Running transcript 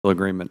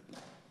agreement.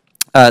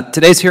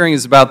 Today's hearing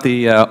is about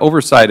the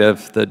oversight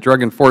of the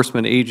Drug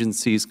Enforcement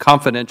Agency's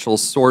confidential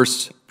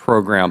source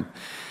program.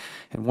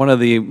 And one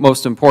of the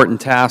most important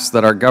tasks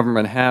that our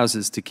government has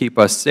is to keep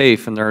us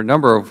safe, and there are a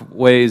number of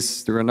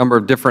ways through a number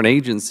of different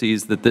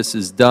agencies that this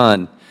is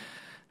done.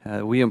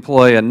 We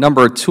employ a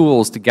number of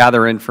tools to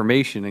gather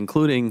information,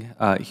 including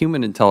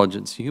human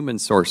intelligence, human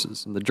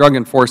sources. And the Drug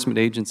Enforcement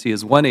Agency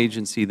is one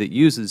agency that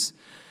uses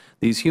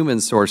these human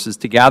sources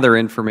to gather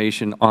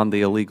information on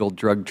the illegal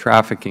drug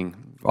trafficking.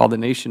 While the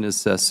nation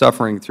is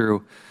suffering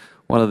through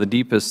one of the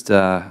deepest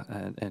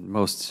and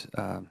most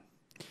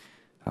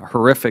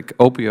horrific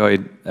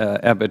opioid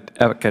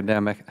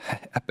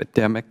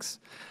epidemics,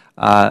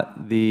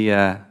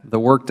 the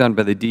work done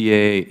by the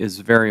DEA is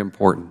very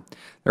important.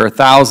 There are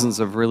thousands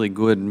of really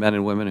good men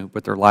and women who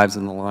put their lives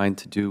on the line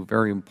to do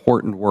very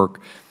important work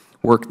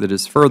that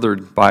is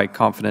furthered by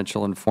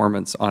confidential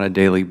informants on a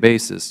daily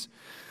basis.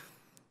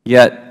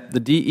 Yet,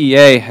 the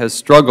DEA has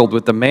struggled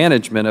with the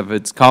management of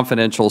its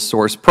confidential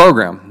source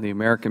program. The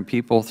American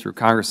people, through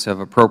Congress,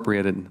 have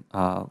appropriated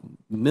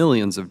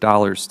millions of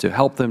dollars to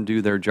help them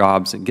do their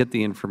jobs and get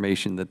the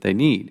information that they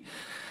need.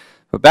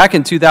 But back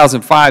in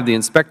 2005, the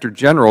Inspector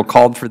General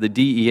called for the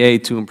DEA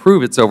to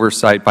improve its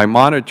oversight by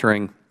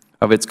monitoring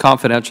of its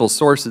confidential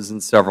sources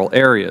in several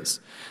areas.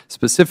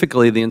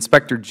 Specifically, the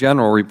Inspector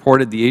General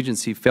reported the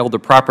agency failed to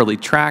properly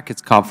track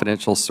its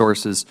confidential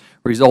sources,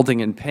 resulting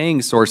in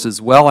paying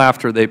sources well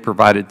after they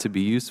provided to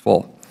be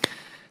useful.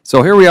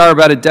 So here we are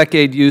about a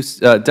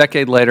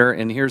decade later,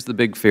 and here's the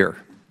big fear.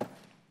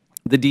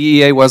 The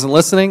DEA wasn't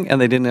listening, and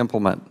they didn't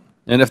implement.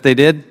 And if they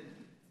did,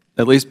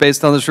 at least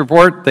based on this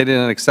report, they did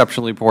an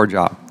exceptionally poor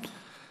job.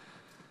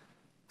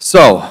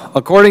 So,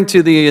 according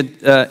to the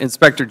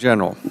Inspector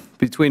General,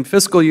 between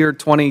fiscal year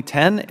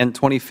 2010 and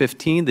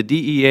 2015, the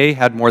DEA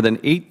had more than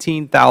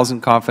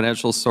 18,000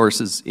 confidential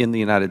sources in the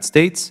United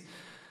States.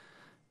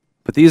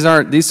 But these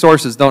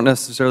sources don't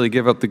necessarily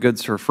give up the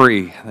goods for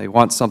free. They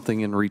want something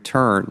in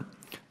return.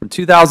 From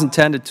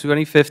 2010 to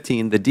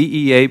 2015, the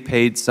DEA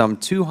paid some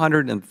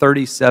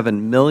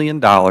 $237 million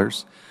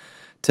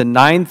to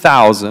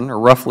 9,000, or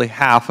roughly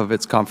half of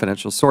its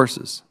confidential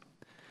sources.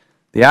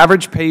 The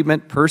average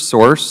payment per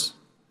source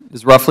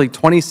is roughly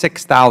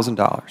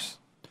 $26,000.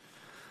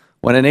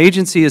 When an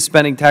agency is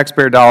spending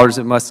taxpayer dollars,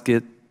 it must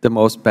get the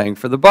most bang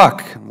for the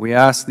buck. We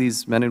ask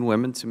these men and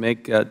women to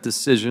make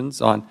decisions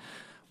on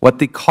what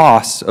the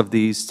costs of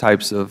these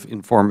types of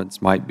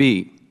informants might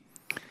be.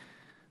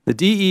 The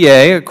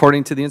DEA,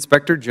 according to the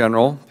Inspector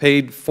General,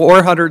 paid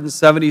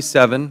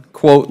 477,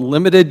 quote,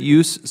 limited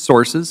use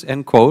sources,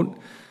 end quote,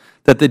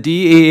 that the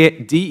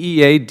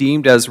DEA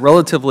deemed as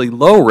relatively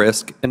low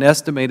risk, an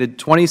estimated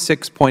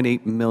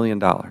 $26.8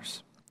 million.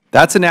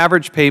 That's an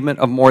average payment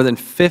of more than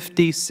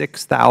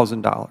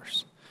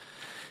 $56,000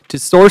 to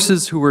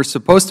sources who were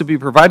supposed to be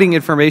providing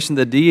information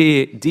to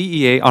the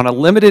DEA on a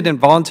limited and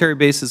voluntary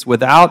basis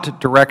without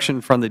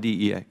direction from the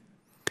DEA.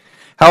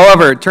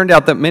 However, it turned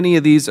out that many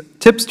of these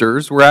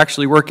tipsters were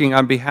actually working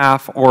on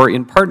behalf or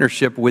in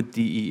partnership with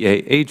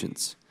DEA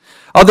agents.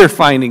 Other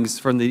findings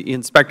from the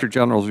Inspector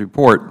General's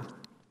report.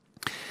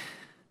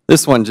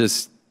 This one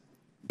just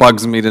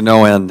bugs me to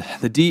no end.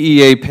 The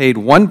DEA paid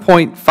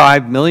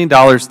 $1.5 million to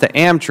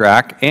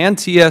Amtrak and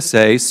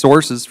TSA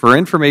sources for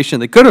information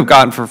they could have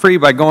gotten for free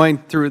by going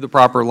through the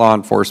proper law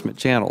enforcement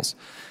channels.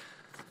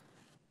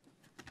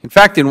 In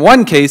fact, in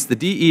one case, the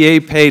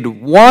DEA paid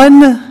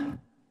one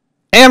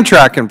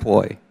Amtrak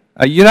employee,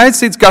 a United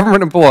States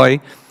government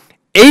employee,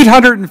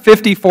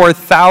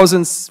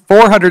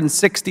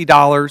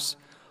 $854,460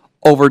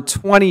 over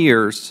 20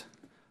 years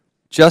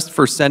just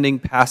for sending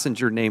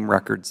passenger name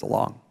records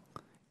along.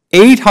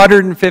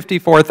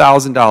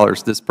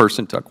 $854,000 this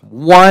person took.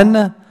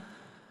 One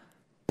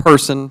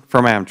person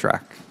from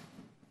Amtrak.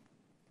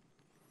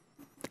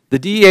 The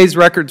DEA's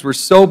records were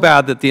so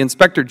bad that the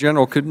Inspector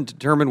General couldn't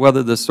determine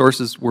whether the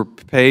sources were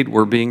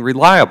being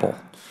reliable.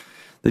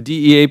 The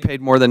DEA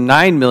paid more than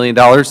 $9 million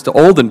to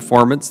old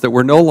informants that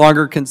were no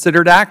longer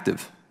considered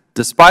active,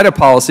 despite a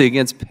policy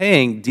against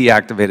paying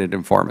deactivated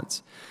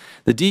informants.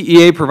 The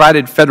DEA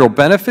provided federal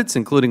benefits,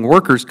 including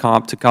workers'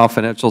 comp, to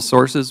confidential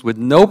sources with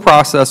no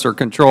process or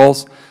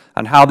controls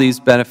on how these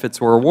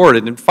benefits were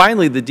awarded. And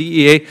finally, the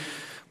DEA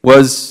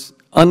was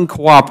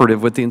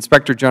uncooperative with the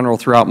Inspector General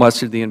throughout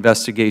much of the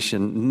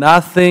investigation.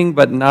 Nothing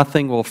but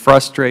nothing will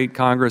frustrate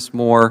Congress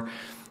more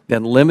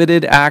than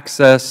limited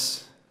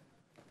access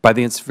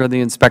for the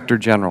Inspector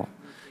General.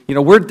 You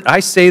know,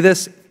 I say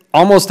this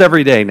almost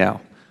every day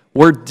now.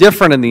 We're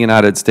different in the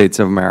United States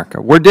of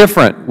America. We're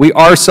different. We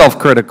are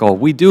self-critical.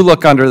 We do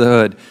look under the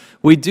hood.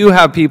 We do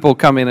have people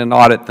come in and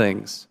audit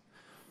things.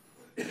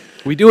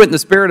 We do it in the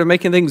spirit of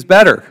making things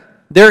better.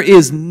 There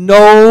is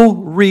no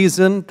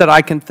reason that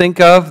I can think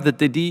of that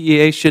the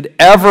DEA should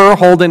ever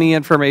hold any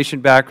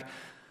information back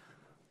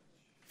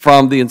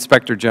from the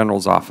Inspector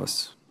General's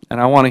office.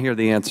 And I want to hear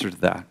the answer to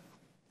that.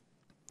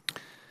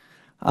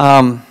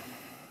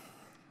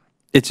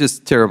 It's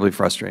just terribly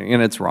frustrating,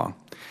 and it's wrong.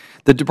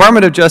 The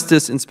Department of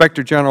Justice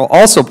Inspector General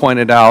also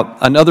pointed out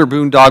another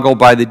boondoggle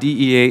by the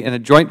DEA in a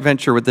joint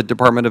venture with the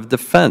Department of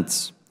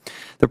Defense.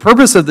 The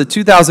purpose of the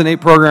 2008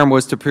 program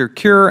was to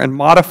procure and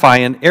modify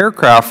an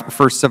aircraft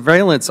for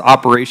surveillance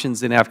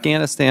operations in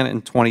Afghanistan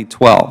in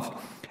 2012.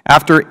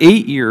 After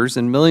 8 years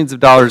and millions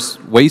of dollars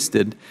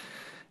wasted,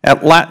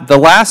 at the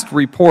last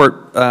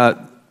report,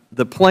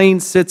 the plane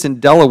sits in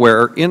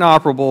Delaware,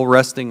 inoperable,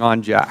 resting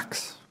on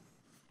jacks.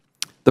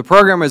 The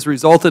program has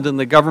resulted in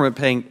the government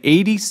paying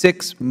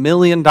 $86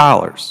 million,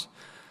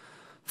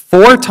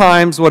 4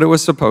 times what it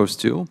was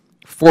supposed to,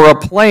 for a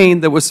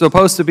plane that was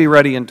supposed to be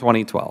ready in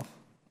 2012,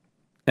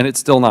 and it's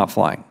still not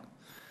flying.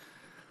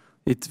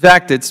 In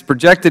fact, it's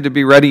projected to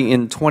be ready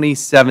in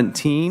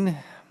 2017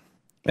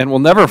 and will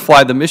never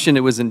fly the mission it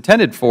was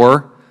intended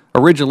for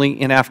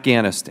originally in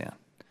Afghanistan.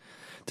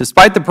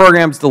 Despite the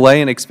program's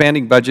delay and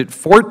expanding budget,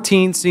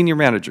 14 senior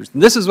managers,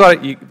 and this is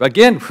what,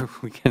 again,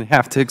 we're going to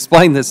have to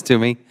explain this to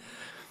me.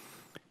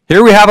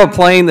 Here we have a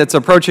plane that's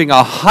approaching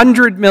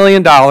 $100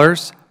 million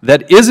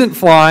that isn't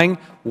flying,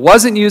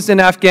 wasn't used in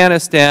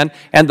Afghanistan,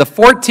 and the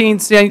 14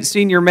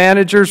 senior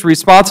managers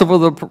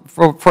responsible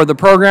for the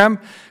program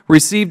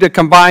received a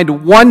combined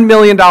 $1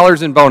 million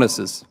in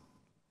bonuses.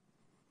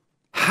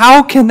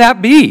 How can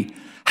that be?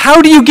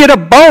 How do you get a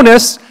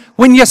bonus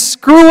when you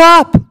screw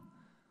up?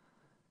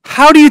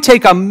 How do you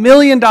take $1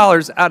 million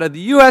out of the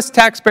U.S.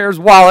 taxpayers'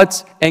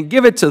 wallets and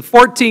give it to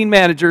 14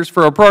 managers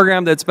for a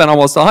program that spent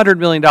almost $100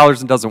 million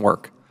and doesn't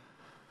work?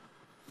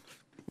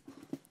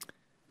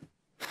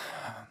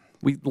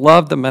 We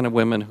love the men and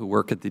women who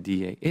work at the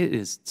DEA. It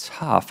is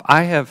tough.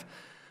 I have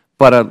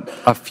but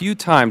a few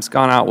times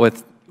gone out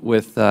with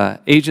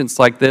agents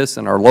like this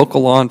and our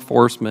local law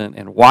enforcement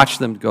and watched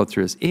them go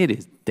through this. It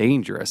is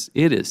dangerous.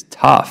 It is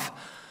tough.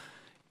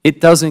 It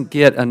doesn't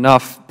get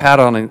enough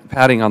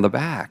patting on the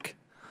back.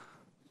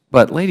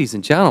 But ladies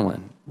and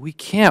gentlemen, we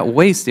can't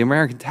waste the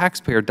American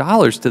taxpayer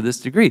dollars to this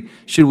degree.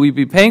 Should we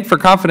be paying for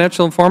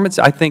confidential informants?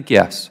 I think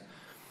yes.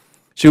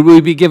 Should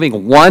we be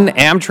giving one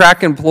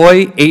Amtrak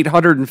employee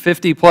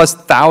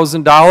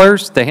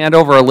 $850,000+ to hand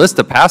over a list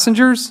of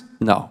passengers?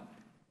 No.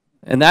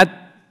 And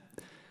that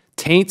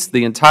taints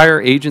the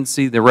entire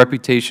agency, the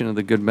reputation of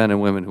the good men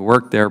and women who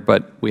work there.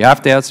 But we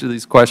have to answer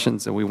these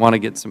questions, and we want to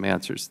get some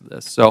answers to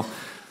this. So,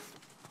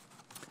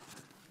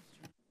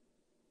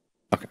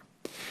 okay.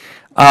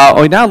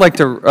 We'd now like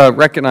to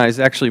recognize,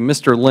 actually,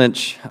 Mr.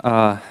 Lynch,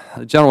 a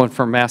gentleman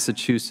from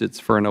Massachusetts,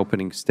 for an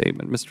opening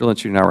statement. Mr.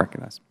 Lynch, you're now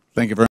recognized. Thank you very much.